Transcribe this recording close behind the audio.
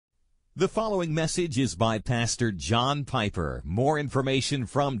The following message is by Pastor John Piper. More information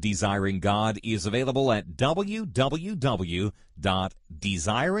from Desiring God is available at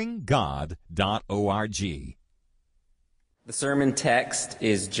www.desiringgod.org. The sermon text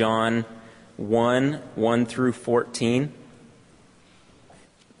is John 1 through 14.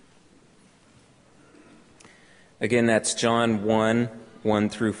 Again, that's John 1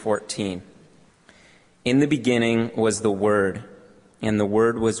 through 14. In the beginning was the Word, and the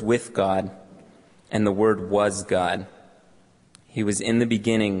Word was with God, and the Word was God. He was in the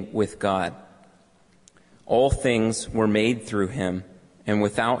beginning with God. All things were made through him, and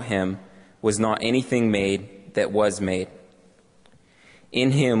without him was not anything made that was made.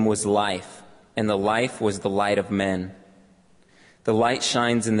 In him was life, and the life was the light of men. The light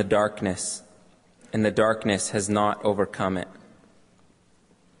shines in the darkness, and the darkness has not overcome it.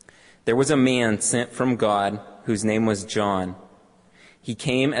 There was a man sent from God whose name was John. He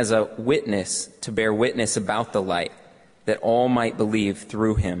came as a witness to bear witness about the light, that all might believe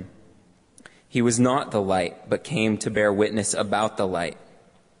through him. He was not the light, but came to bear witness about the light.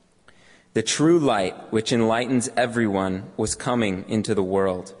 The true light, which enlightens everyone, was coming into the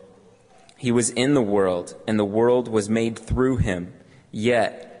world. He was in the world, and the world was made through him,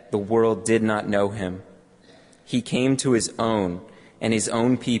 yet the world did not know him. He came to his own, and his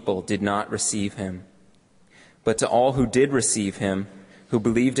own people did not receive him. But to all who did receive him, who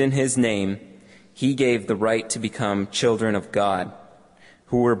believed in his name, he gave the right to become children of God,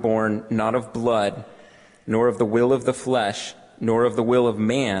 who were born not of blood, nor of the will of the flesh, nor of the will of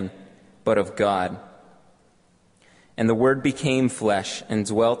man, but of God. And the Word became flesh and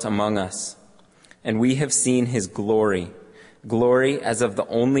dwelt among us, and we have seen his glory, glory as of the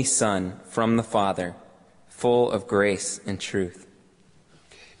only Son from the Father, full of grace and truth.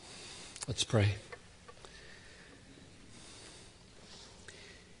 Okay. Let's pray.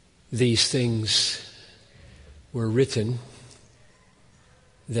 These things were written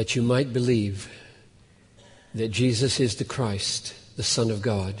that you might believe that Jesus is the Christ, the Son of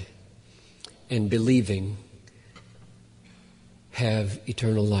God, and believing have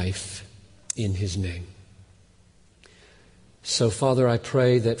eternal life in his name. So, Father, I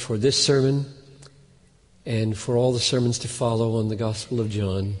pray that for this sermon and for all the sermons to follow on the Gospel of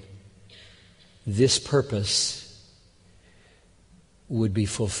John, this purpose would be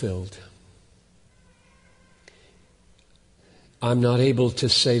fulfilled. I'm not able to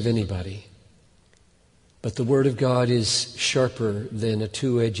save anybody, but the Word of God is sharper than a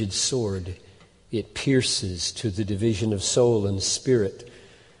two-edged sword. It pierces to the division of soul and spirit,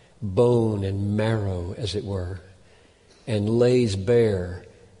 bone and marrow, as it were, and lays bare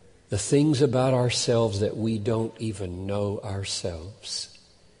the things about ourselves that we don't even know ourselves.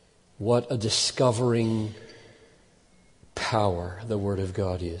 What a discovering power the Word of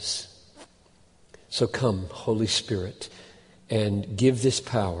God is. So come, Holy Spirit, and give this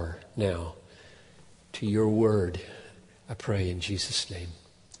power now to your Word. I pray in Jesus' name.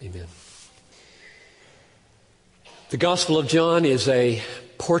 Amen. The Gospel of John is a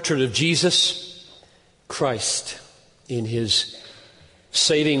portrait of Jesus Christ in his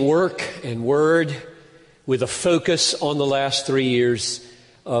saving work and word, with a focus on the last 3 years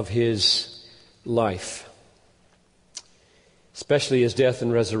of his life, especially his death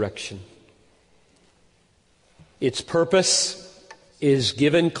and resurrection. Its purpose is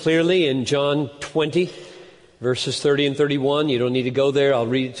given clearly in John 20, verses 30 and 31. You don't need to go there. I'll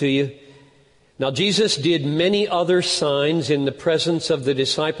read it to you. Now Jesus did many other signs in the presence of the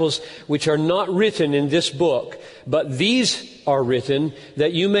disciples, which are not written in this book, but these are written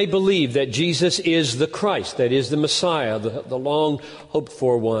that you may believe that Jesus is the Christ, that is the Messiah, the long hoped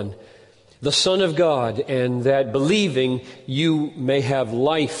for one, the Son of God, and that believing you may have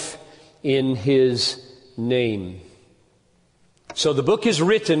life in his name. So the book is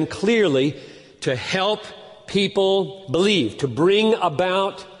written clearly to help people believe, to bring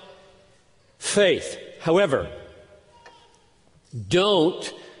about faith. However,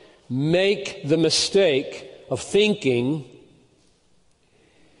 don't make the mistake of thinking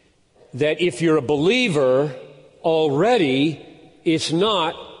that if you're a believer already, it's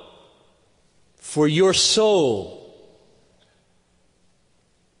not for your soul.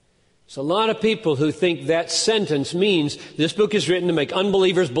 There's a lot of people who think that sentence means this book is written to make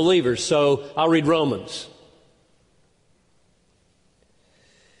unbelievers believers, so I'll read Romans.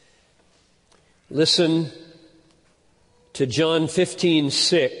 Listen to John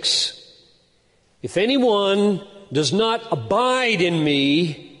 15:6. If anyone does not abide in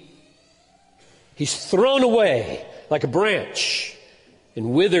me, he's thrown away like a branch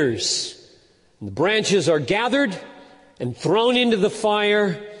and withers. And the branches are gathered and thrown into the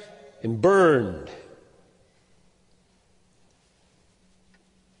fire and burned.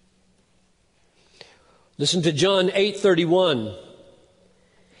 Listen to John 8:31.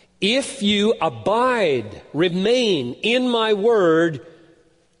 If you abide, remain in my word,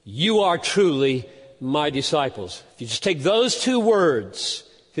 you are truly my disciples. If you just take those two words,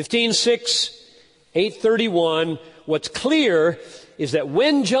 15:6, 8:31, what's clear is that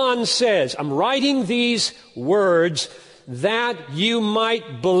when John says, I'm writing these words that you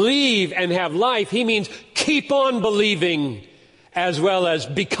might believe and have life, he means keep on believing as well as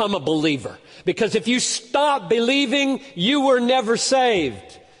become a believer. Because if you stop believing, you were never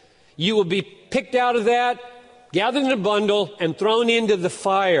saved. You will be picked out of that, gathered in a bundle, and thrown into the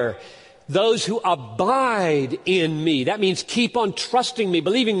fire. Those who abide in me. That means keep on trusting me,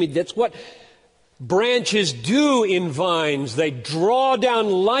 believing me. That's what branches do in vines. They draw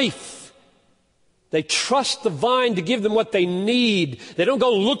down life. They trust the vine to give them what they need. They don't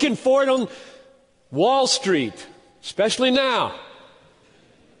go looking for it on Wall Street, especially now.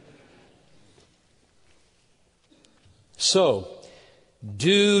 So,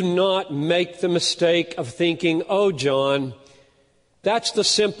 do not make the mistake of thinking, oh, John, that's the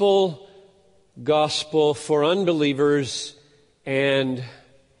simple gospel for unbelievers, and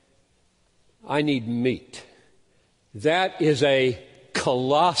I need meat. That is a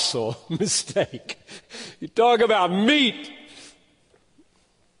colossal mistake. You talk about meat.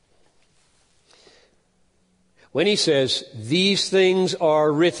 When he says, these things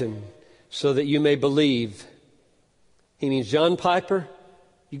are written so that you may believe, he means, John Piper,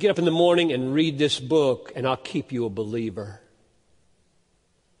 you get up in the morning and read this book, and I'll keep you a believer.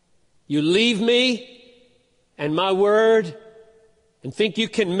 You leave me and my word and think you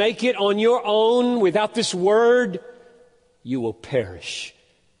can make it on your own without this word, you will perish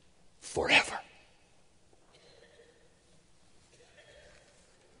forever.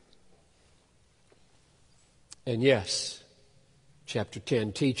 And yes, chapter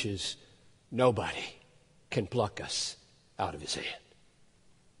 10 teaches nobody can pluck us out of his hand.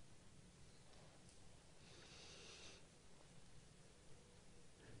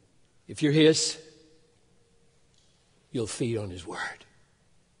 If you're his, you'll feed on his word.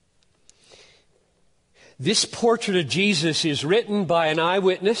 This portrait of Jesus is written by an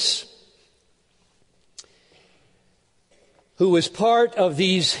eyewitness who was part of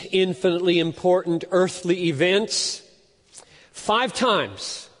these infinitely important earthly events. 5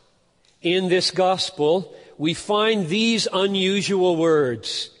 times in this gospel, we find these unusual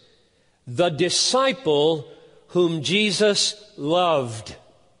words. The disciple whom Jesus loved.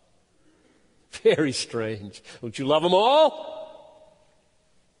 Very strange. Don't you love them all?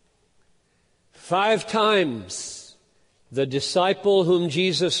 5 times. The disciple whom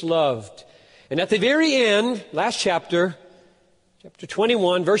Jesus loved. And at the very end, last chapter, chapter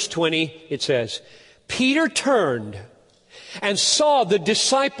 21, verse 20, it says, Peter turned and saw the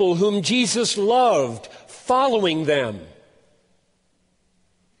disciple whom Jesus loved following them.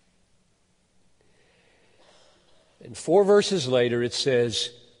 And 4 verses later it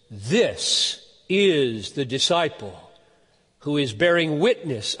says, this is the disciple who is bearing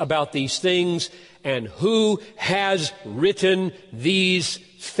witness about these things and who has written these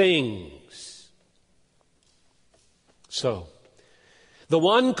things. So, the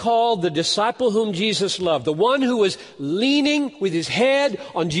one called the disciple whom Jesus loved, the one who was leaning with his head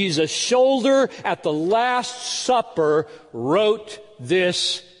on Jesus' shoulder at the Last Supper, wrote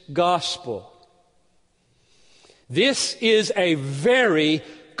this gospel. This is a very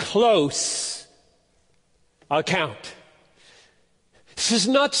close account. This is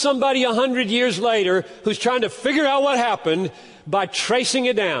not somebody 100 years later who's trying to figure out what happened by tracing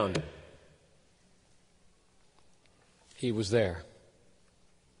it down. He was there.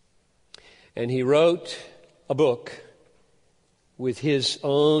 And he wrote a book with his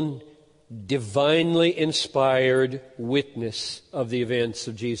own divinely inspired witness of the events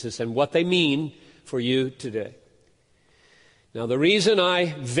of Jesus and what they mean for you today. Now, the reason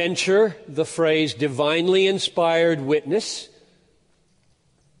I venture the phrase divinely inspired witness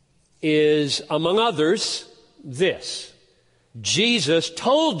is, among others, this. Jesus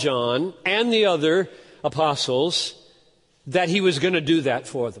told John and the other apostles that he was going to do that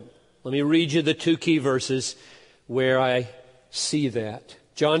for them. Let me read you the 2 key verses where I see that.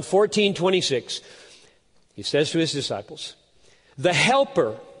 John 14:26. He says to his disciples, the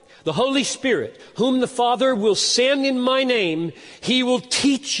Helper, the Holy Spirit, whom the Father will send in my name, he will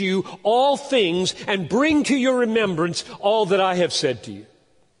teach you all things and bring to your remembrance all that I have said to you.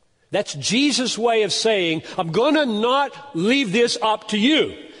 That's Jesus' way of saying, I'm going to not leave this up to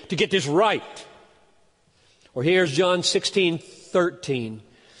you to get this right. Or here's John 16:13.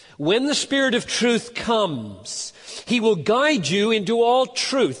 When the Spirit of truth comes, He will guide you into all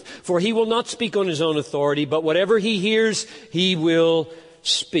truth, for He will not speak on His own authority, but whatever He hears, He will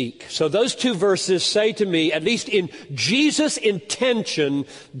speak. So those two verses say to me, at least in Jesus' intention,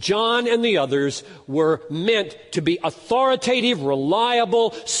 John and the others were meant to be authoritative,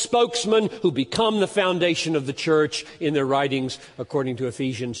 reliable spokesmen who become the foundation of the church in their writings, according to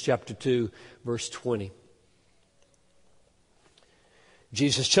Ephesians chapter 2, verse 20.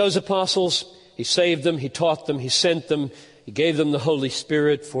 Jesus chose apostles. He saved them. He taught them. He sent them. He gave them the Holy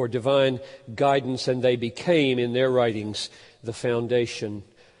Spirit for divine guidance, and they became, in their writings, the foundation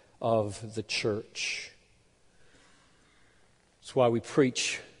of the church. That's why we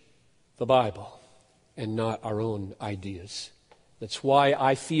preach the Bible and not our own ideas. That's why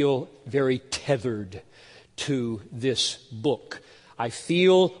I feel very tethered to this book. I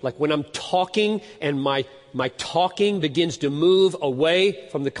feel like when I'm talking and my talking begins to move away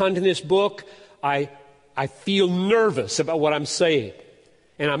from the content of this book, I feel nervous about what I'm saying.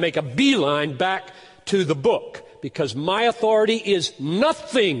 And I make a beeline back to the book, because my authority is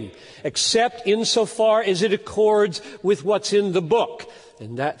nothing except insofar as it accords with what's in the book.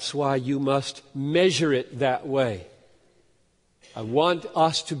 And that's why you must measure it that way. I want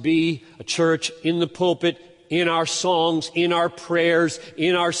us to be a church in the pulpit, in our songs, in our prayers,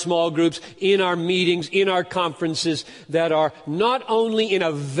 in our small groups, in our meetings, in our conferences, that are not only in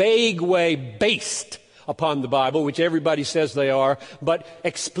a vague way based upon the Bible, which everybody says they are, but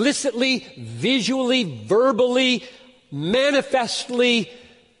explicitly, visually, verbally, manifestly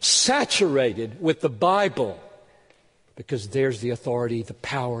saturated with the Bible, because there's the authority, the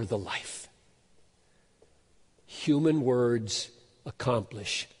power, the life. Human words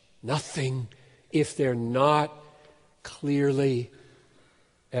accomplish nothing if they're not clearly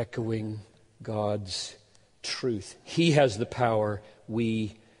echoing God's truth. He has the power,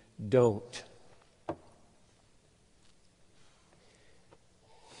 we don't.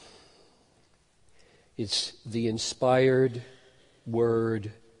 It's the inspired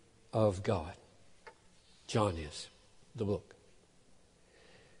Word of God. John is the book.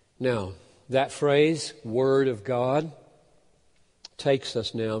 Now, that phrase, Word of God, takes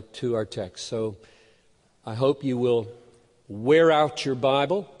us now to our text. So I hope you will wear out your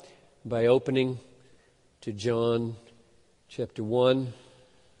Bible by opening to John chapter 1.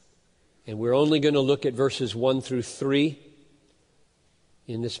 And we're only going to look at verses 1 through 3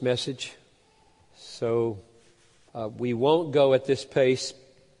 in this message. So we won't go at this pace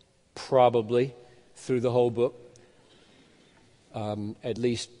probably through the whole book. At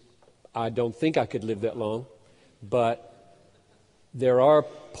least I don't think I could live that long. But there are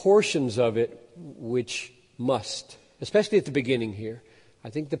portions of it which must, especially at the beginning here. I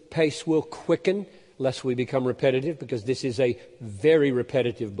think the pace will quicken lest we become repetitive, because this is a very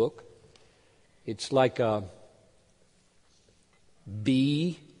repetitive book. It's like a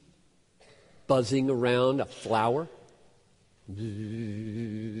bee buzzing around a flower.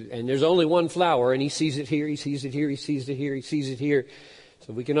 And there's only one flower, and he sees it here, he sees it here, he sees it here, he sees it here.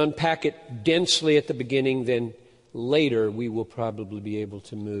 So we can unpack it densely at the beginning, then later we will probably be able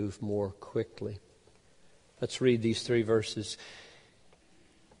to move more quickly. Let's read these 3 verses.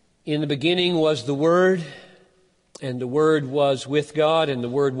 In the beginning was the Word, and the Word was with God, and the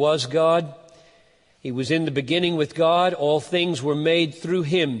Word was God. He was in the beginning with God. All things were made through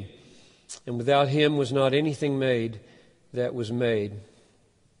Him, and without Him was not anything made that was made.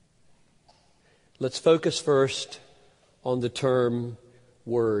 Let's focus first on the term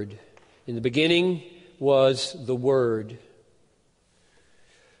Word. In the beginning was the Word.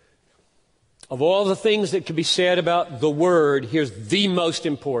 Of all the things that could be said about the Word, here's the most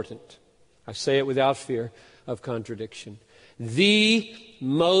important. I say it without fear of contradiction. The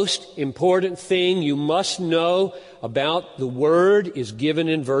most important thing you must know about the Word is given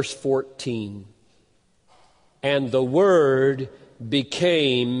in verse 14. And the Word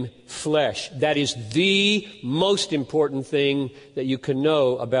became flesh. That is the most important thing that you can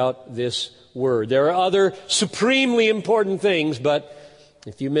know about this Word. There are other supremely important things, but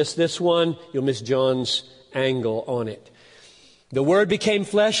if you miss this one, you'll miss John's angle on it. The Word became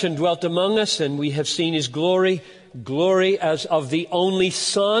flesh and dwelt among us, and we have seen His glory, glory as of the only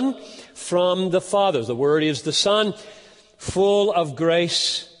Son from the Father. The Word is the Son, full of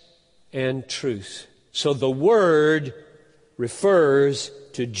grace and truth. So the Word refers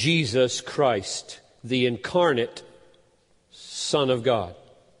to Jesus Christ, the incarnate Son of God,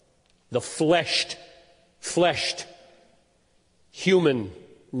 the fleshed, human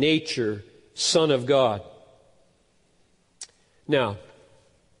nature Son of God. Now,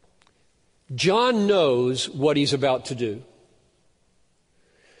 John knows what he's about to do.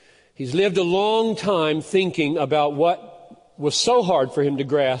 He's lived a long time thinking about what was so hard for him to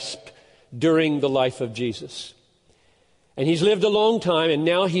grasp during the life of Jesus. And he's lived a long time, and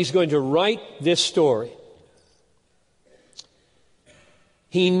now he's going to write this story.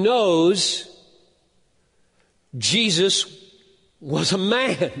 He knows Jesus was a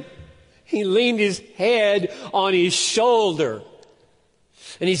man. He leaned his head on his shoulder.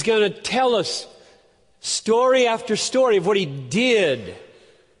 And he's going to tell us story after story of what he did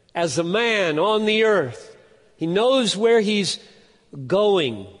as a man on the earth. He knows where he's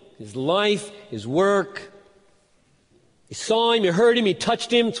going, his life, his work. He saw him, he heard him, he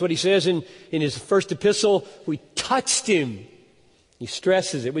touched him. That's what he says in his first epistle. We touched him. He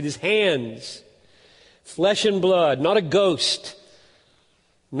stresses it with his hands. Flesh and blood, not a ghost.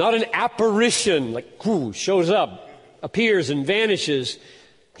 Not an apparition, like shows up, appears and vanishes.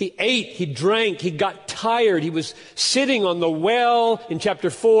 He ate, he drank, he got tired. He was sitting on the well in chapter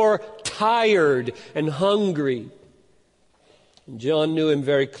 4, tired and hungry. And John knew him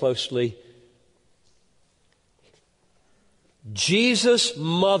very closely. Jesus'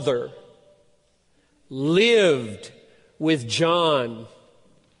 mother lived with John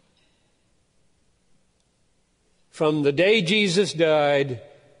from the day Jesus died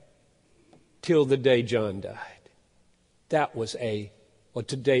till the day John died. That was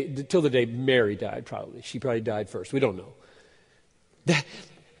till the day Mary died, probably. She probably died first. We don't know.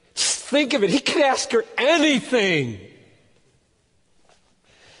 Just think of it. He could ask her anything.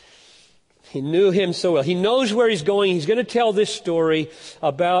 He knew him so well. He knows where he's going. He's going to tell this story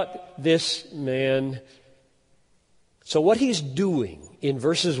about this man. So what he's doing in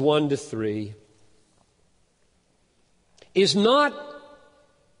verses 1 to 3 is not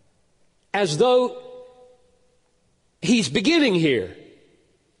as though he's beginning here.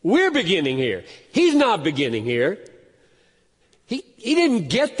 We're beginning here. He's not beginning here. He didn't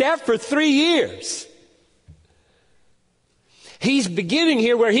get that for 3 years. He's beginning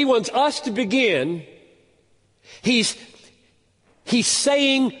here where he wants us to begin. He's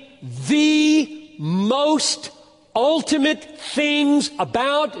saying the most ultimate things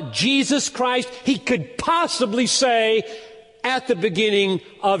about Jesus Christ he could possibly say at the beginning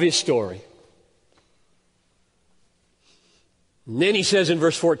of his story. And then he says in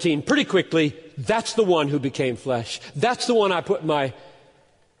verse 14, pretty quickly, that's the one who became flesh. That's the one I put my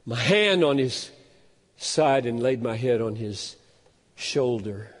hand on his side and laid my head on his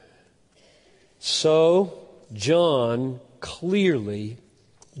shoulder. So, John clearly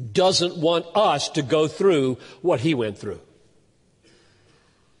doesn't want us to go through what he went through.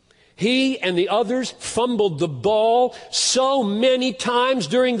 He and the others fumbled the ball so many times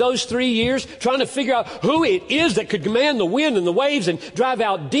during those 3 years, trying to figure out who it is that could command the wind and the waves and drive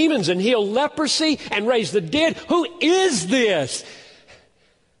out demons and heal leprosy and raise the dead. Who is this?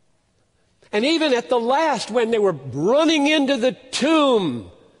 And even at the last, when they were running into the tomb,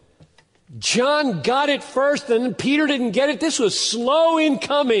 John got it first, and Peter didn't get it. This was slow in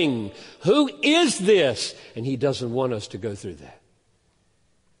coming. Who is this? And he doesn't want us to go through that.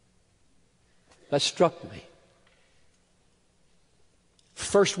 That struck me.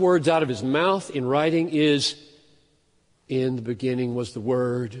 First words out of his mouth in writing is, in the beginning was the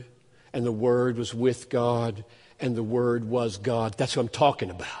Word, and the Word was with God, and the Word was God. That's what I'm talking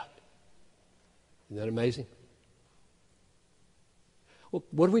about. Isn't that amazing? Well,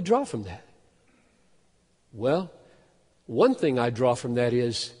 what do we draw from that? Well, one thing I draw from that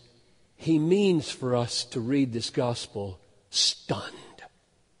is he means for us to read this gospel stunned.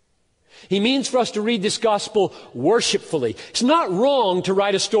 He means for us to read this gospel worshipfully. It's not wrong to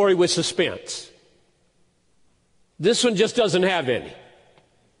write a story with suspense. This one just doesn't have any.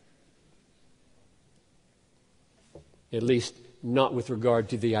 At least not with regard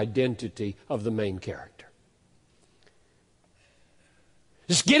to the identity of the main character.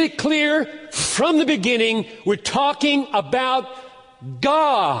 Just get it clear from the beginning. We're talking about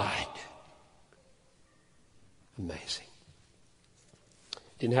God. Amazing.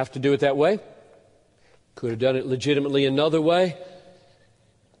 Didn't have to do it that way. Could have done it legitimately another way.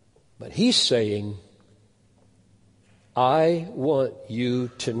 But he's saying, I want you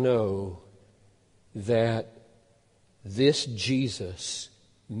to know that this Jesus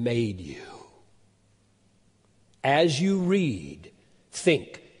made you. As you read,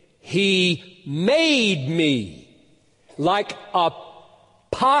 think, He made me, like a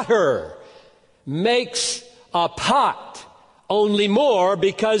potter makes a pot, only more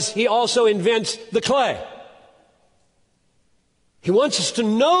because he also invents the clay. He wants us to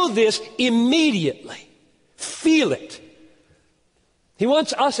know this immediately. Feel it. He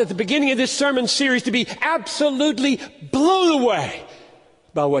wants us at the beginning of this sermon series to be absolutely blown away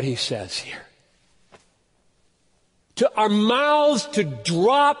by what he says here. To our mouths to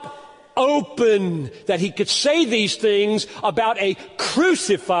drop open that he could say these things about a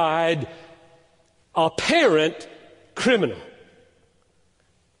crucified, apparent criminal.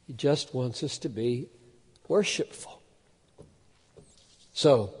 He just wants us to be worshipful.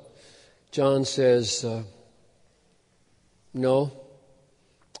 So, John says, no,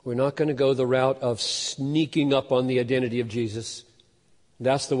 we're not going to go the route of sneaking up on the identity of Jesus.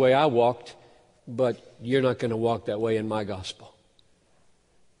 That's the way I walked, but you're not going to walk that way in my gospel.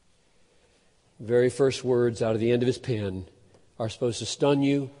 Very first words out of the end of his pen are supposed to stun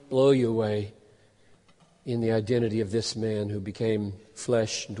you, blow you away in the identity of this man who became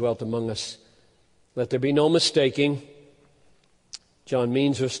flesh and dwelt among us. Let there be no mistaking. John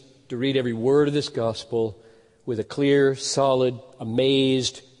means us to read every word of this gospel with a clear, solid,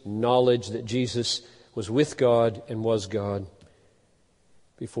 amazed knowledge that Jesus was with God and was God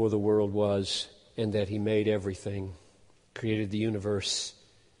before the world was, and that he made everything, created the universe.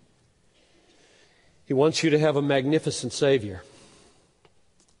 He wants you to have a magnificent Savior.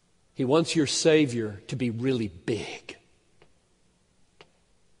 He wants your Savior to be really big.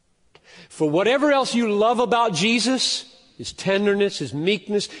 For whatever else you love about Jesus, his tenderness, his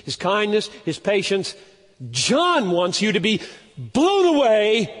meekness, his kindness, his patience, John wants you to be blown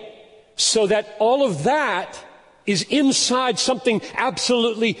away so that all of that is inside something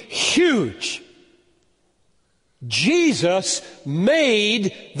absolutely huge. Jesus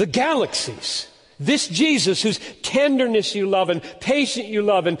made the galaxies. This Jesus whose tenderness you love and patience you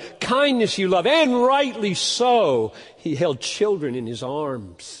love and kindness you love, and rightly so, he held children in his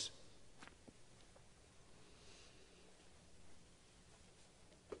arms.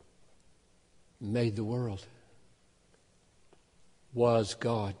 Made the world. Was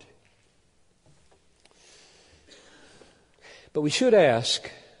God. But we should ask,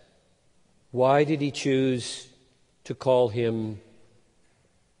 why did he choose to call him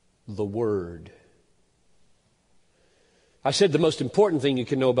the Word? I said the most important thing you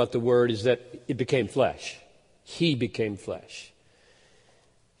can know about the Word is that it became flesh. He became flesh.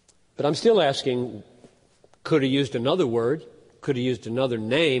 But I'm still asking, could he used another word? Could he used another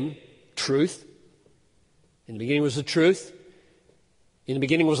name? Truth. In the beginning was the truth. In the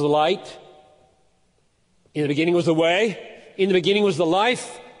beginning was the light. In the beginning was the way. In the beginning was the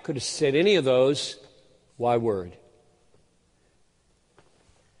life. Could have said any of those. Why Word?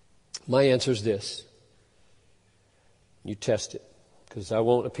 My answer is this. You test it, because I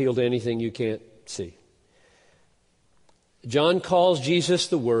won't appeal to anything you can't see. John calls Jesus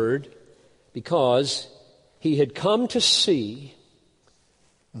the Word because he had come to see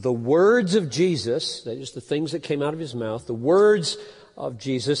the words of Jesus, that is the things that came out of his mouth, the words of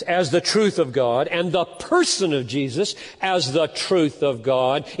Jesus as the truth of God, and the person of Jesus as the truth of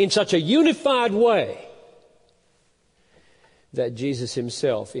God in such a unified way that Jesus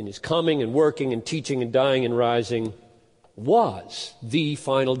himself, in his coming and working and teaching and dying and rising, was the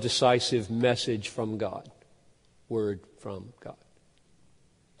final decisive message from God. Word from God.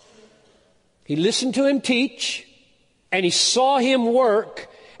 He listened to him teach, and he saw him work,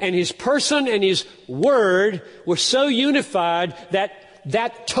 and his person and his word were so unified that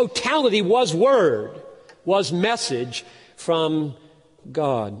that totality was word, was message from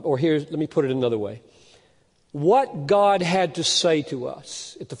God. Or let me put it another way. What God had to say to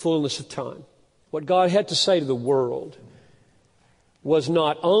us at the fullness of time, what God had to say to the world, was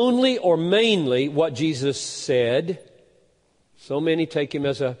not only or mainly what Jesus said. So many take him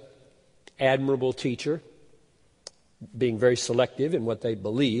as an admirable teacher, being very selective in what they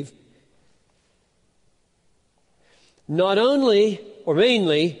believe. Not only or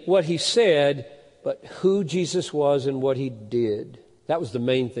mainly what he said, but who Jesus was and what he did. That was the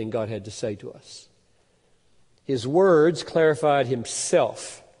main thing God had to say to us. His words clarified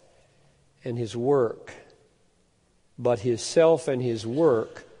himself and his work. But his self and his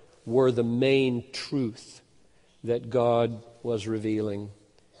work were the main truth that God was revealing.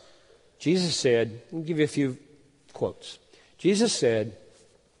 Jesus said, I'll give you a few quotes. Jesus said,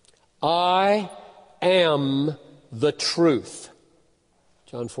 I am the truth.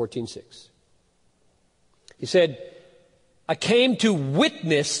 John 14:6. He said, I came to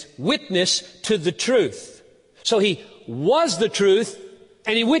witness to the truth. So he was the truth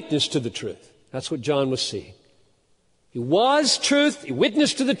and he witnessed to the truth. That's what John was seeing. He was truth, he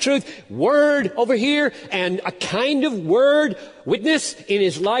witnessed to the truth, word over here, and a kind of word, witness in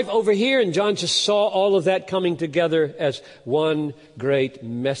his life over here, and John just saw all of that coming together as one great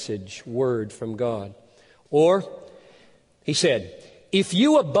message, word from God. Or, he said, if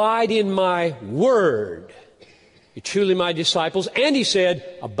you abide in my word, You're truly my disciples. And he said,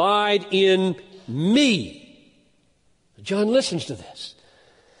 abide in me. John listens to this.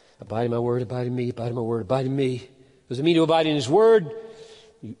 Abide in my word, abide in me, abide in my word, abide in me. What does it mean to abide in his word?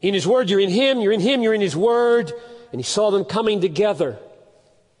 In his word, you're in him, you're in him, you're in his word. And he saw them coming together.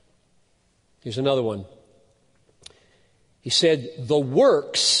 Here's another one. He said, the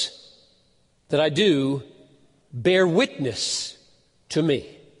works that I do bear witness to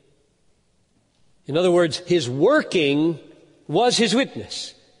me. In other words, his working was his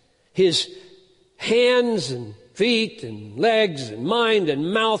witness. His hands and feet and legs and mind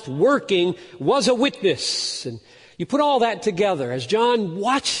and mouth working was a witness. And you put all that together as John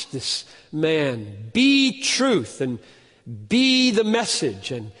watched this man be truth and be the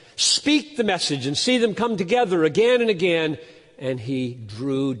message and speak the message and see them come together again and again. And he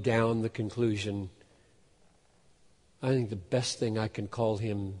drew down the conclusion, I think the best thing I can call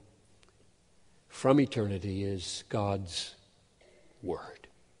him from eternity is God's word,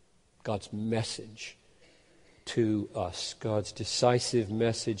 God's message to us. God's decisive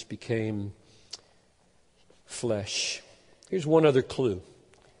message became flesh. Here's one other clue.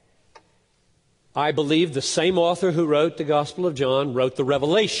 I believe the same author who wrote the Gospel of John wrote the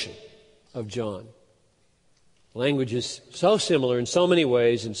Revelation of John. Language is so similar in so many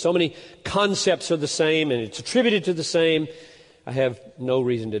ways, and so many concepts are the same, and it's attributed to the same. I have no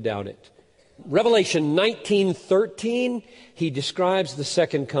reason to doubt it. Revelation 19:13, he describes the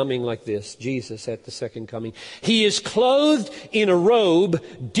second coming like this, Jesus at the second coming. He is clothed in a robe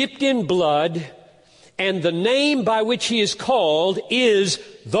dipped in blood, and the name by which he is called is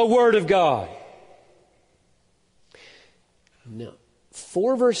the Word of God. Now,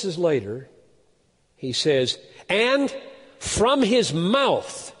 4 verses later, he says, and from his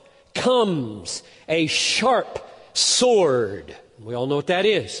mouth comes a sharp sword. We all know what that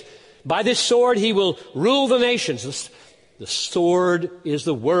is. By this sword he will rule the nations. The sword is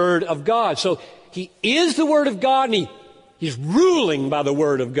the Word of God. So he is the Word of God, and he's ruling by the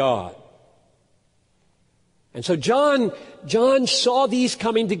Word of God. And so John saw these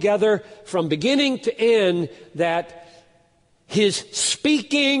coming together from beginning to end, that his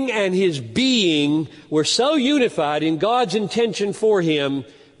speaking and his being were so unified in God's intention for him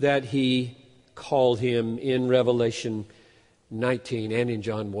that he called him in Revelation 19 and in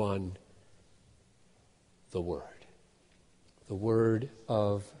John 1, the Word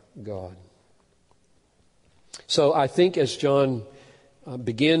of God. So I think as John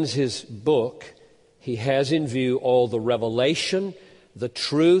begins his book, he has in view all the revelation, the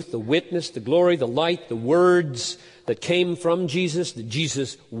truth, the witness, the glory, the light, the words that came from Jesus, that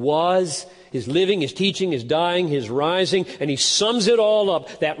Jesus was, his living, his teaching, his dying, his rising, and he sums it all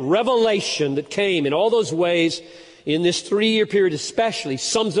up. That revelation that came in all those ways in this 3-year period especially,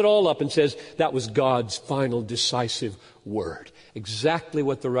 sums it all up and says that was God's final decisive word. Exactly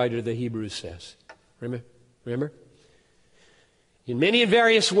what the writer of the Hebrews says. Remember? In many and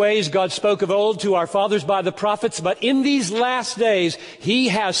various ways, God spoke of old to our fathers by the prophets, but in these last days, he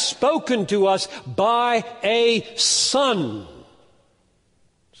has spoken to us by a Son.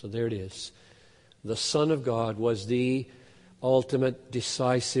 So there it is. The Son of God was the ultimate,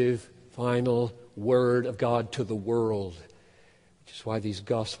 decisive, final Word of God to the world, which is why these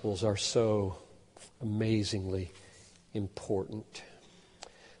Gospels are so amazingly important.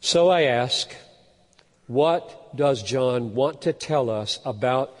 So I ask, what does John want to tell us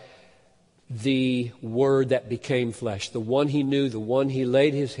about the Word that became flesh, the one he knew, the one he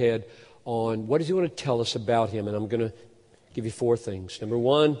laid his head on? What does he want to tell us about him? And I'm going to give you 4 things. Number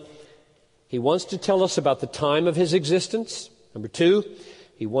 1, he wants to tell us about the time of his existence. Number 2,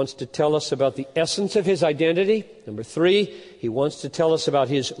 he wants to tell us about the essence of his identity. Number 3, he wants to tell us about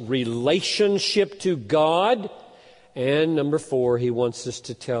his relationship to God. And number 4, he wants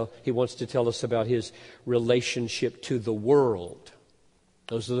to tell us about his relationship to the world.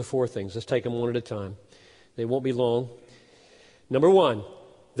 Those are the 4 things. Let's take them one at a time. They won't be long. Number 1,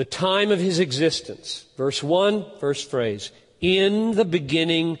 the time of his existence. Verse 1, first phrase. In the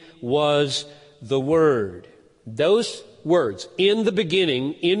beginning was the Word. Those words, in the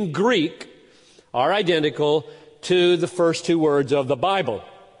beginning, in Greek, are identical to the first 2 words of the Bible.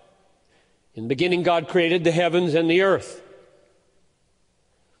 In the beginning, God created the heavens and the earth.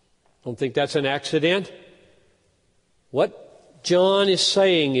 Don't think that's an accident. What John is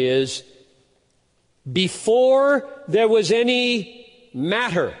saying is, before there was any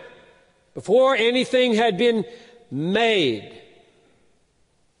matter, before anything had been made,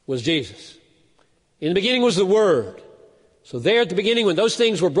 was Jesus. In the beginning was the Word. So there at the beginning, when those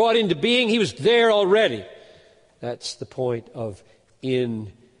things were brought into being, he was there already. That's the point of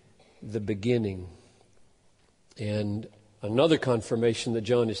in the beginning. And another confirmation that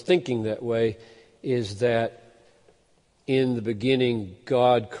John is thinking that way is that in the beginning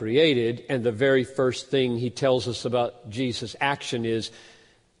God created, and the very first thing he tells us about Jesus' action is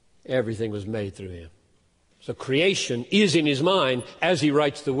everything was made through him. So creation is in his mind as he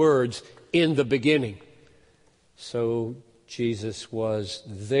writes the words, in the beginning. So Jesus was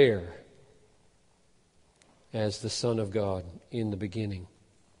there as the Son of God in the beginning.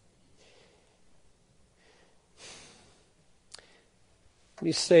 Let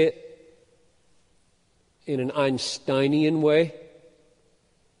me say it in an Einsteinian way,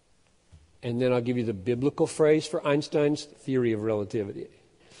 and then I'll give you the biblical phrase for Einstein's theory of relativity.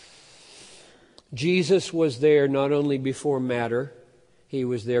 Jesus was there not only before matter, he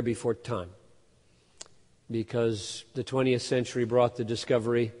was there before time. Because the 20th century brought the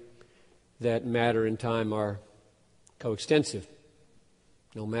discovery that matter and time are coextensive.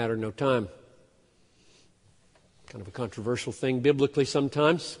 No matter, no time. Kind of a controversial thing biblically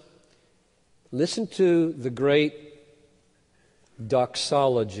sometimes. Listen to the great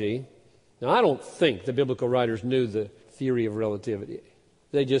doxology. Now, I don't think the biblical writers knew the theory of relativity.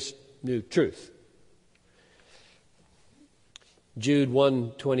 They just knew truth. Jude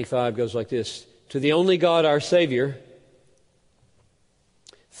 1:25 goes like this. To the only God, our Savior,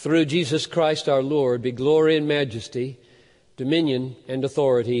 through Jesus Christ our Lord, be glory and majesty, dominion and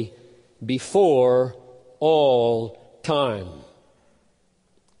authority before all time,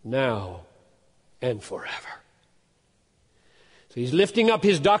 now and forever. So he's lifting up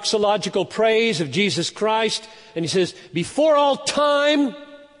his doxological praise of Jesus Christ, and he says, before all time,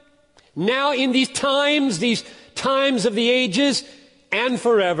 now in these times of the ages, and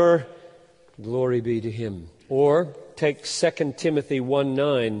forever, glory be to him. Or take 2 Timothy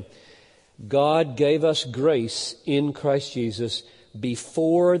 1:9. God gave us grace in Christ Jesus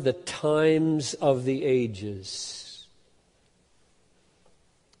before the times of the ages.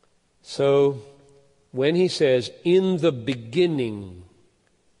 So when he says, in the beginning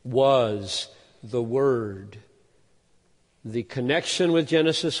was the Word, the connection with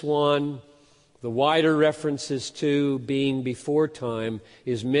Genesis 1, the wider references to being before time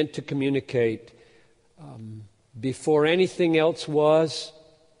is meant to communicate before anything else was,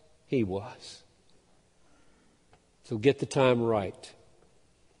 he was. So get the time right.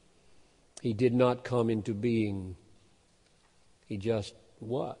 He did not come into being. He just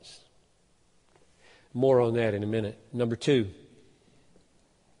was. More on that in a minute. Number 2,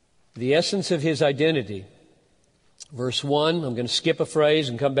 the essence of his identity. Verse 1, I'm going to skip a phrase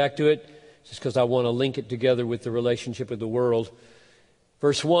and come back to it, just because I want to link it together with the relationship with the world.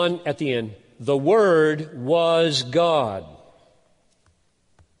 Verse 1 at the end, the Word was God.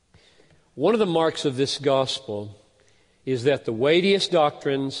 One of the marks of this gospel is that the weightiest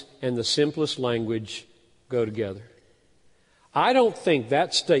doctrines and the simplest language go together. I don't think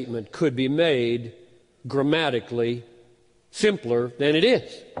that statement could be made grammatically simpler than it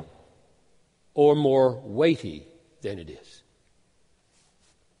is, or more weighty than it is.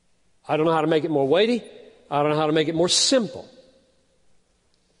 I don't know how to make it more weighty. I don't know how to make it more simple.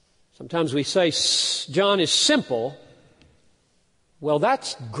 Sometimes we say John is simple. Well,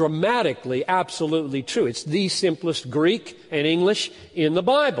 that's grammatically absolutely true. It's the simplest Greek and English in the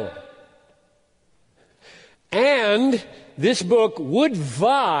Bible. And this book would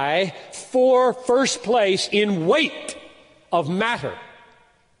vie for first place in weight of matter.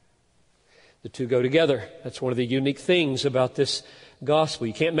 The two go together. That's one of the unique things about this gospel.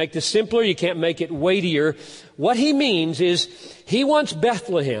 You can't make this simpler. You can't make it weightier. What he means is he wants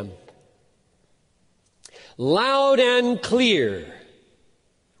Bethlehem loud and clear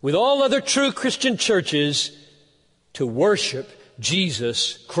with all other true Christian churches to worship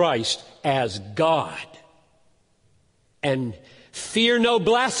Jesus Christ as God. And fear no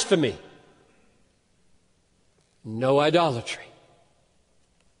blasphemy, no idolatry.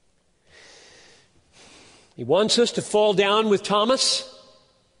 He wants us to fall down with Thomas,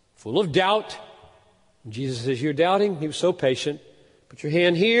 full of doubt. And Jesus says, you're doubting? He was so patient. Put your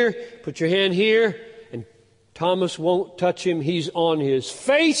hand here, put your hand here. And Thomas won't touch him. He's on his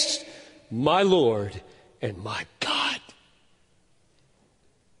face, my Lord and my God.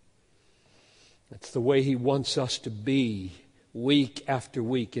 That's the way he wants us to be week after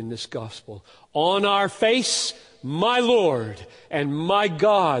week in this gospel. On our face, my Lord and my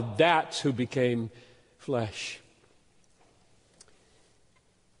God. That's who became flesh.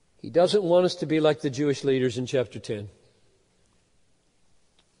 He doesn't want us to be like the Jewish leaders in chapter 10.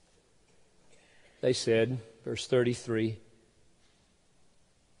 They said, verse 33,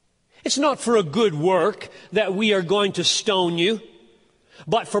 it's not for a good work that we are going to stone you,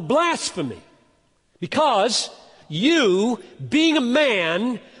 but for blasphemy. Because you, being a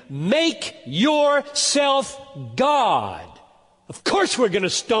man, make yourself God. Of course we're going to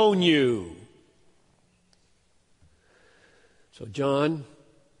stone you. So John,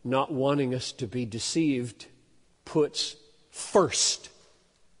 not wanting us to be deceived, puts first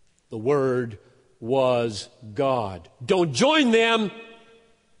the Word was God. Don't join them.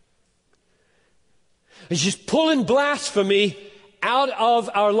 It's just pulling blasphemy out of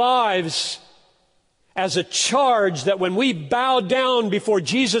our lives as a charge that when we bow down before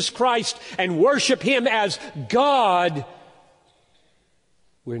Jesus Christ and worship Him as God,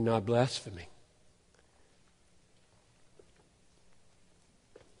 we're not blaspheming.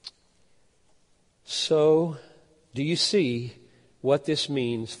 So, do you see what this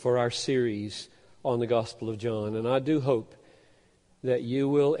means for our series on the Gospel of John? And I do hope that you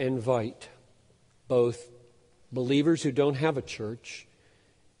will invite both believers who don't have a church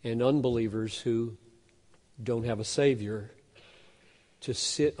and unbelievers who don't have a Savior to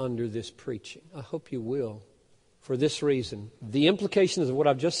sit under this preaching. I hope you will. For this reason, the implications of what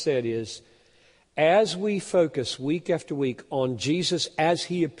I've just said is, as we focus week after week on Jesus as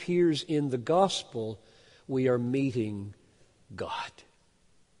He appears in the Gospel, we are meeting God.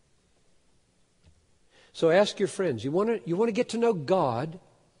 So ask your friends, you want to get to know God?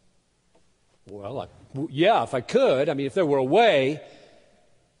 Well, yeah, if I could. I mean, if there were a way.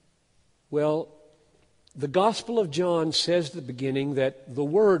 Well, the Gospel of John says at the beginning that the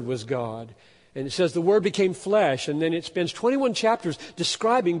Word was God. And it says the Word became flesh. And then it spends 21 chapters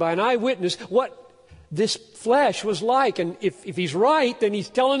describing by an eyewitness what this flesh was like. And if He's right, then He's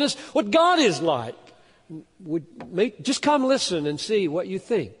telling us what God is like. Just come listen and see what you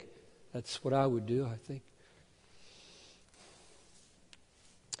think. That's what I would do, I think.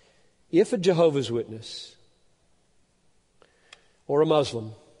 If a Jehovah's Witness or a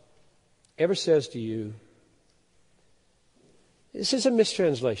Muslim ever says to you, this is a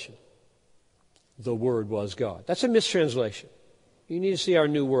mistranslation, the Word was God. That's a mistranslation. You need to see our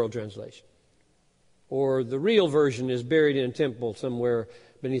New World Translation. Or the real version is buried in a temple somewhere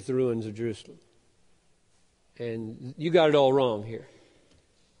beneath the ruins of Jerusalem. And you got it all wrong here.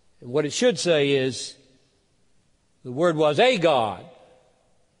 And what it should say is, the Word was a God.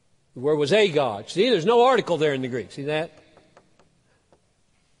 The Word was a God. See, there's no article there in the Greek. See that?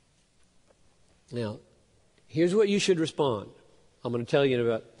 Now, here's what you should respond. I'm going to tell you in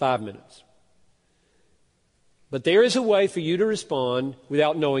about 5 minutes. But there is a way for you to respond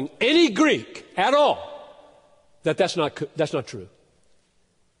without knowing any Greek at all that's not true.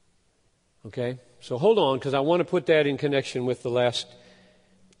 Okay? So hold on, because I want to put that in connection with the last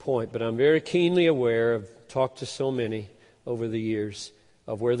point. But I'm very keenly aware, I've talked to so many over the years,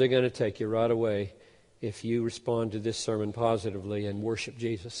 of where they're going to take you right away if you respond to this sermon positively and worship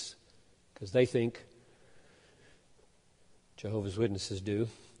Jesus. Because they think, Jehovah's Witnesses do,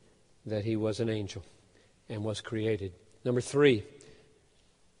 that He was an angel and was created. Number 3.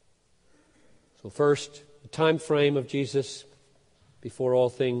 So first, the time frame of Jesus before all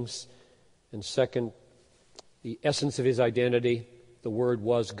things. And second, the essence of His identity. The Word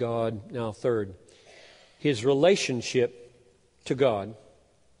was God. Now third, His relationship to God.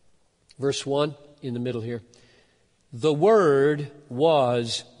 Verse 1 in the middle here. The Word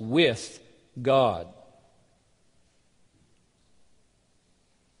was with God.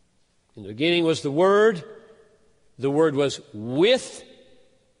 In the beginning was the Word. The Word was with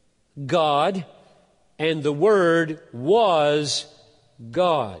God. And the Word was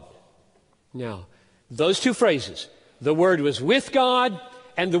God. Now, those two phrases, the Word was with God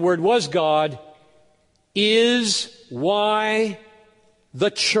and the Word was God, is why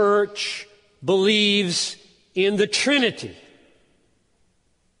the church believes in the Trinity.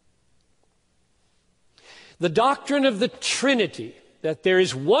 The doctrine of the Trinity, that there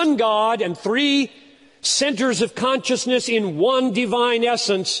is one God and 3 centers of consciousness in one divine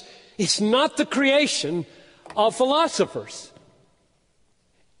essence, is not the creation of philosophers.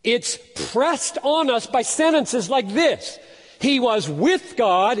 It's pressed on us by sentences like this. He was with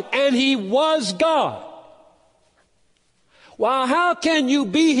God and He was God. Well, how can you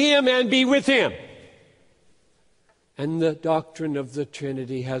be Him and be with Him? And the doctrine of the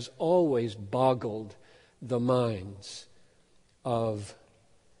Trinity has always boggled the minds of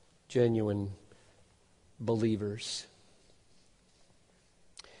genuine believers.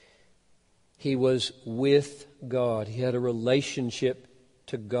 He was with God. He had a relationship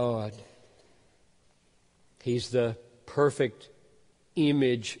to God. He's the perfect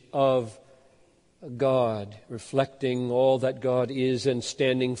image of God, reflecting all that God is and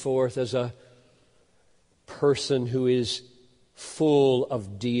standing forth as a person who is full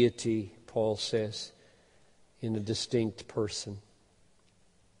of deity, Paul says in a distinct person.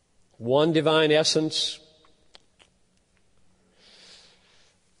 One divine essence.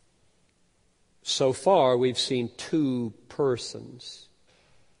 So far, we've seen two persons.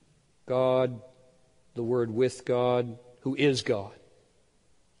 God, the Word with God, who is God.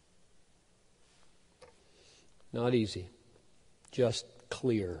 Not easy. Just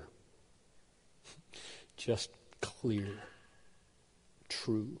clear. Just clear.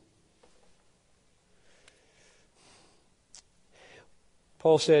 True.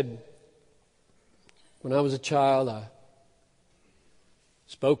 Paul said, when I was a child, I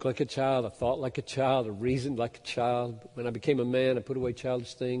spoke like a child, I thought like a child, I reasoned like a child. But when I became a man, I put away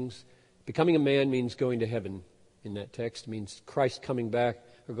childish things. Becoming a man means going to heaven in that text. It means Christ coming back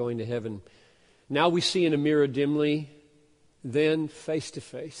or going to heaven. Now we see in a mirror dimly, then face to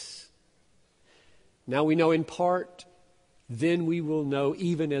face. Now we know in part, then we will know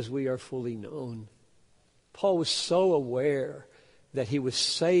even as we are fully known. Paul was so aware that he was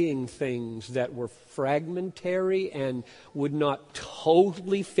saying things that were fragmentary and would not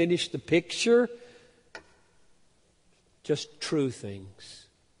totally finish the picture. Just true things.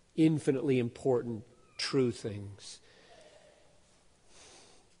 Infinitely important true things.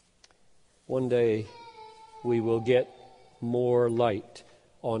 One day we will get more light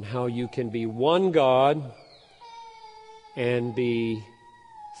on how you can be one God and be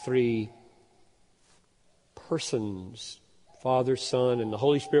three persons. Father, Son, and the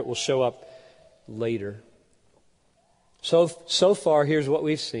Holy Spirit will show up later. So far, here's what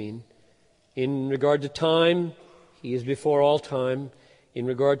we've seen. In regard to time, He is before all time. In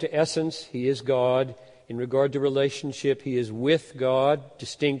regard to essence, He is God. In regard to relationship, He is with God,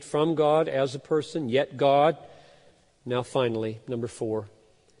 distinct from God as a person, yet God. Now finally, number 4,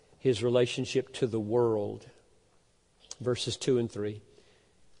 His relationship to the world. Verses 2 and 3.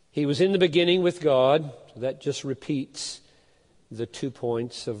 He was in the beginning with God. That just repeats the 2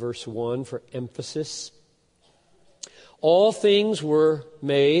 points of verse 1 for emphasis. All things were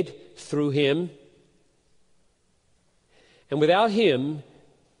made through Him, and without Him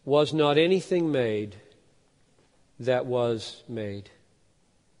was not anything made that was made.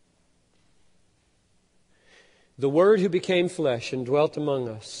 The Word who became flesh and dwelt among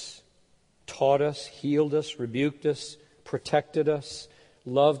us, taught us, healed us, rebuked us, protected us,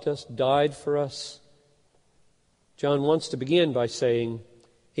 loved us, died for us. John wants to begin by saying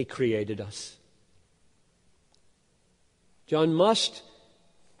He created us. John must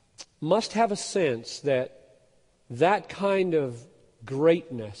have a sense that kind of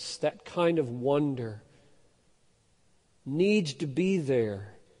greatness, that kind of wonder needs to be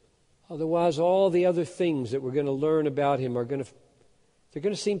there. Otherwise, all the other things that we're going to learn about Him they're going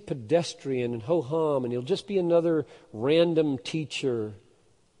to seem pedestrian and ho-hum, and He'll just be another random teacher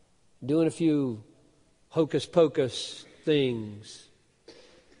doing a few hocus-pocus things.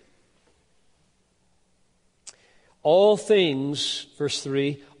 All things, verse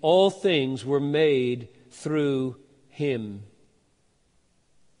 3, all things were made through Him.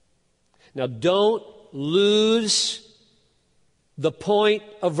 Now don't lose the point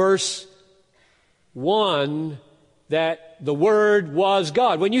of verse 1 that the Word was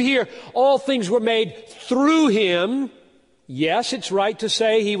God. When you hear all things were made through Him, yes, it's right to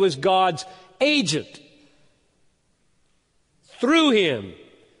say He was God's agent. Through Him.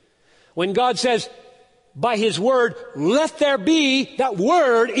 When God says, by His Word, let there be, that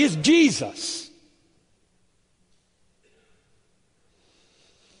Word is Jesus.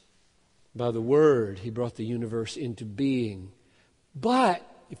 By the Word, He brought the universe into being. But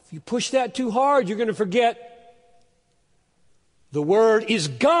if you push that too hard, you're going to forget the Word is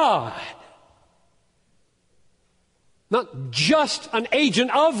God. Not just an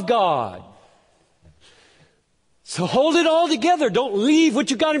agent of God. So hold it all together. Don't leave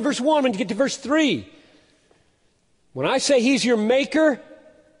what you got in verse 1 when you get to verse 3. When I say He's your maker,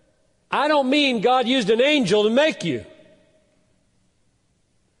 I don't mean God used an angel to make you.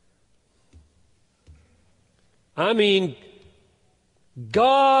 I mean,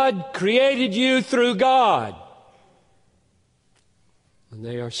 God created you through God. And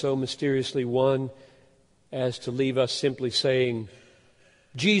they are so mysteriously one as to leave us simply saying,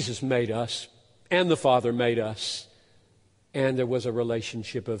 Jesus made us, and the Father made us, and there was a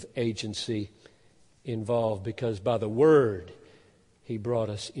relationship of agency involved, because by the Word He brought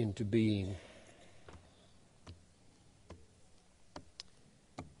us into being.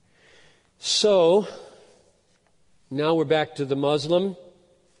 So, now we're back to the Muslim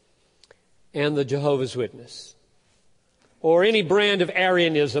and the Jehovah's Witness, or any brand of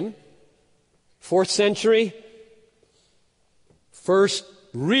Arianism. 4th century, first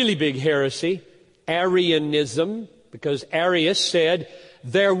really big heresy, Arianism, because Arius said,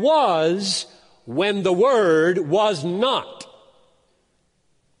 there was when the Word was not.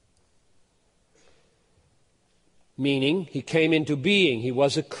 Meaning, he came into being. He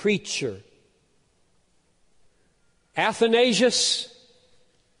was a creature. Athanasius,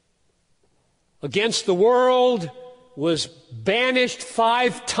 against the world, was banished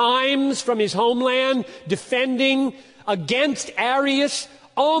 5 times from his homeland, defending against Arius.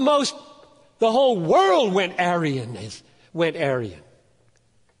 Almost the whole world went Arian,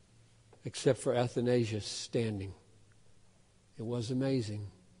 except for Athanasius standing. It was amazing.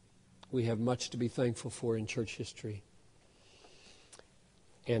 We have much to be thankful for in church history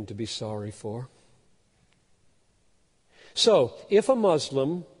and to be sorry for. So, if a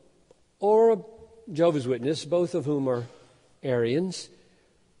Muslim or a Jehovah's Witness, both of whom are Arians,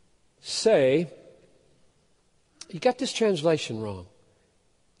 say, you got this translation wrong.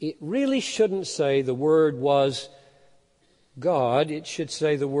 It really shouldn't say the Word was God. It should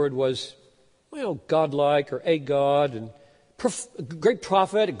say the Word was, godlike or a God, and a great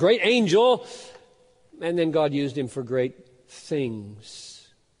prophet, a great angel, and then God used him for great things.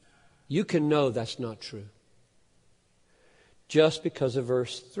 You can know that's not true just because of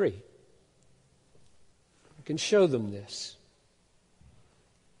verse 3. You can show them this.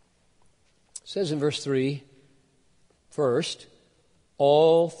 It says in verse 3, first,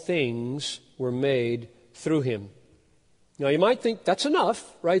 all things were made through him. Now you might think that's enough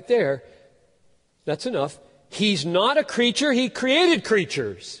right there. That's enough. He's not a creature. He created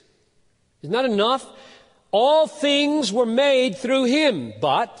creatures. Isn't that enough? All things were made through him.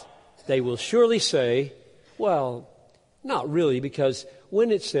 But they will surely say, well, not really, because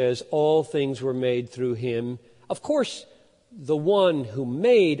when it says all things were made through him, of course, the one who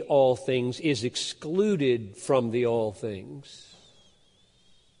made all things is excluded from the all things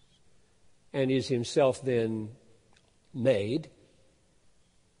and is himself then made.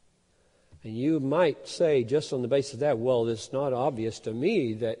 And you might say, just on the basis of that, well, it's not obvious to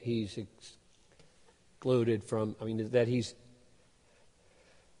me that he's excluded from, that he's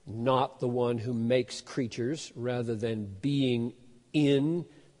not the one who makes creatures rather than being in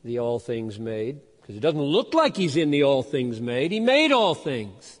the all things made. Because it doesn't look like he's in the all things made. He made all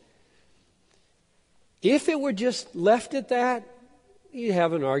things. If it were just left at that, you'd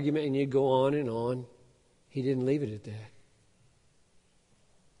have an argument and you'd go on and on. He didn't leave it at that.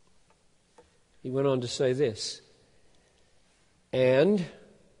 He went on to say this, and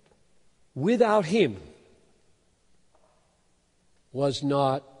without him was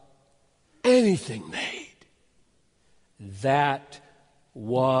not anything made that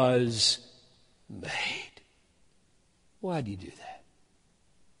was made. Why did he do that?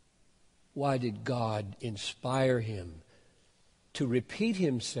 Why did God inspire him to repeat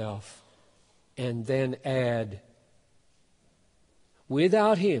himself and then add,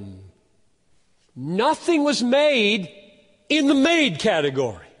 without him, nothing was made in the made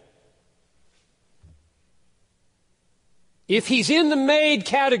category? If he's in the made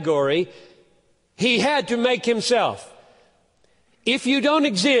category, he had to make himself. If you don't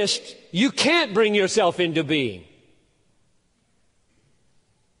exist, you can't bring yourself into being.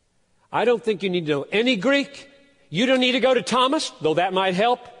 I don't think you need to know any Greek. You don't need to go to Thomas, though that might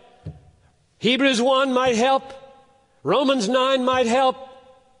help. Hebrews 1 might help. Romans 9 might help.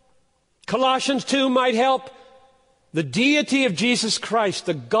 Colossians 2 might help. The deity of Jesus Christ,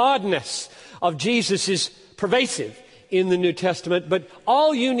 the godness of Jesus is pervasive in the New Testament, but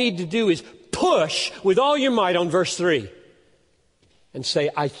all you need to do is push with all your might on verse 3 and say,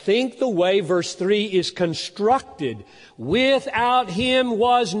 I think the way verse 3 is constructed, without him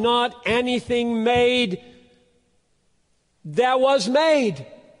was not anything made that was made.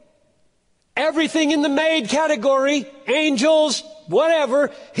 Everything in the made category, angels,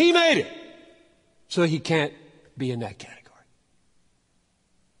 whatever, he made it. So he can't be in that category.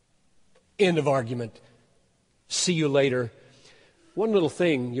 End of argument. See you later. One little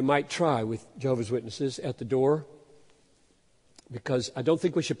thing you might try with Jehovah's Witnesses at the door, because I don't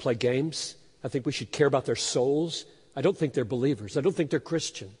think we should play games. I think we should care about their souls. I don't think they're believers. I don't think they're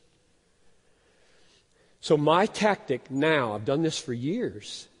Christian. So my tactic now, I've done this for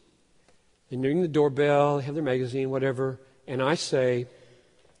years. They ring the doorbell, they have their magazine, whatever, and I say,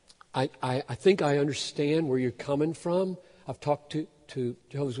 I think I understand where you're coming from. I've talked to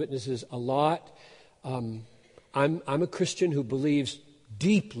Jehovah's Witnesses a lot. I'm a Christian who believes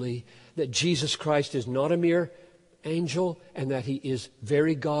deeply that Jesus Christ is not a mere angel and that he is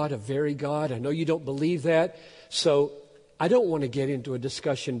very God, a very God. I know you don't believe that, so I don't want to get into a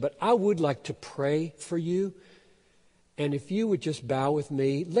discussion, but I would like to pray for you And if you would just bow with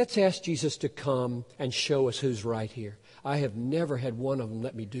me, let's ask Jesus to come and show us who's right here. I have never had one of them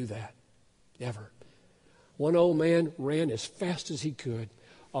let me do that. Never. One old man ran as fast as he could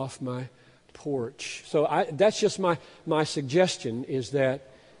off my porch. So that's just my suggestion, is that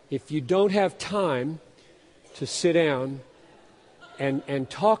if you don't have time to sit down and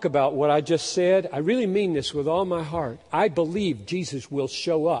talk about what I just said, I really mean this with all my heart. I believe Jesus will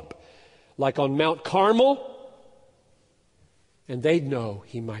show up, like on Mount Carmel, and they'd know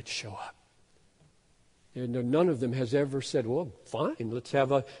he might show up. And none of them has ever said, well, fine, let's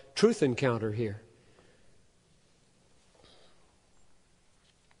have a truth encounter here.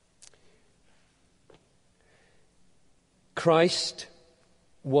 Christ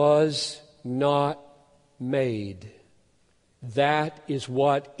was not made. That is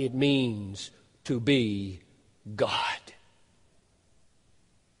what it means to be God.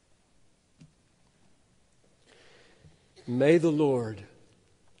 May the Lord,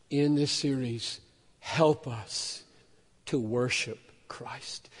 in this series, help us to worship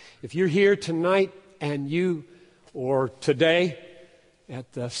Christ. If you're here tonight or today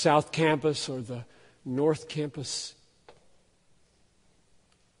at the South Campus or the North Campus,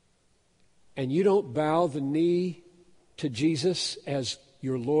 and you don't bow the knee to Jesus as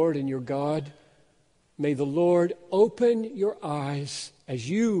your Lord and your God, may the Lord open your eyes as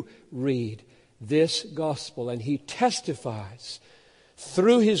you read this gospel and He testifies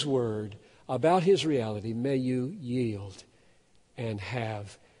through His Word about His reality. May you yield and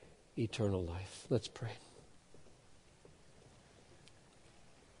have eternal life. Let's pray.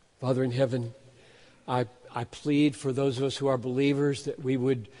 Father in heaven, I plead for those of us who are believers that we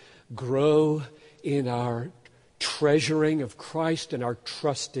would grow in our treasuring of Christ and our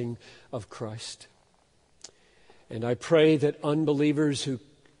trusting of Christ. And I pray that unbelievers who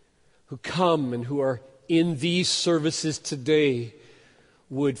come and who are in these services today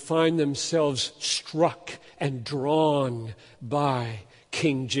would find themselves struck and drawn by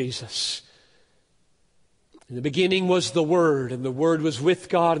King Jesus. In the beginning was the Word, and the Word was with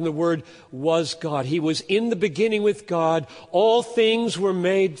God, and the Word was God. He was in the beginning with God. All things were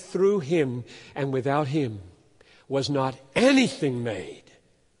made through Him, and without Him was not anything made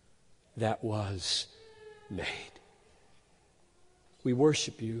that was made. We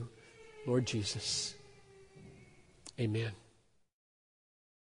worship You, Lord Jesus. Amen.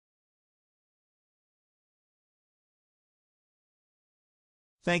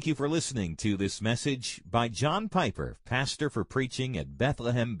 Thank you for listening to this message by John Piper, pastor for preaching at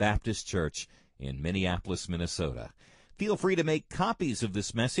Bethlehem Baptist Church in Minneapolis, Minnesota. Feel free to make copies of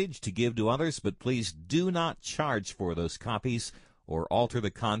this message to give to others, but please do not charge for those copies or alter the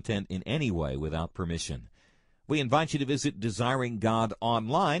content in any way without permission. We invite you to visit Desiring God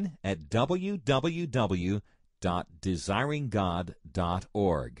online at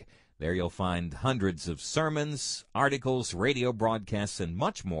www.desiringgod.org. There you'll find hundreds of sermons, articles, radio broadcasts, and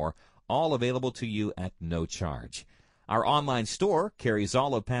much more, all available to you at no charge. Our online store carries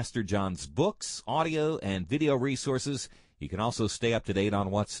all of Pastor John's books, audio, and video resources. You can also stay up to date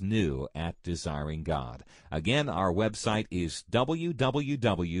on what's new at Desiring God. Again, our website is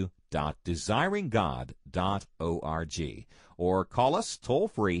www.desiringgod.org. Or call us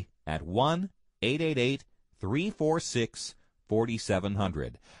toll-free at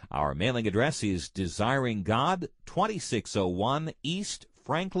 1-888-346-4700. Our mailing address is Desiring God, 2601 East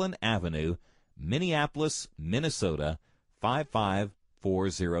Franklin Avenue, Minneapolis, Minnesota,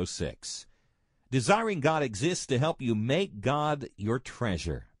 55406. Desiring God exists to help you make God your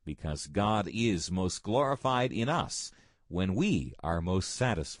treasure, because God is most glorified in us when we are most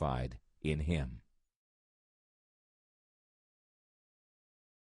satisfied in Him.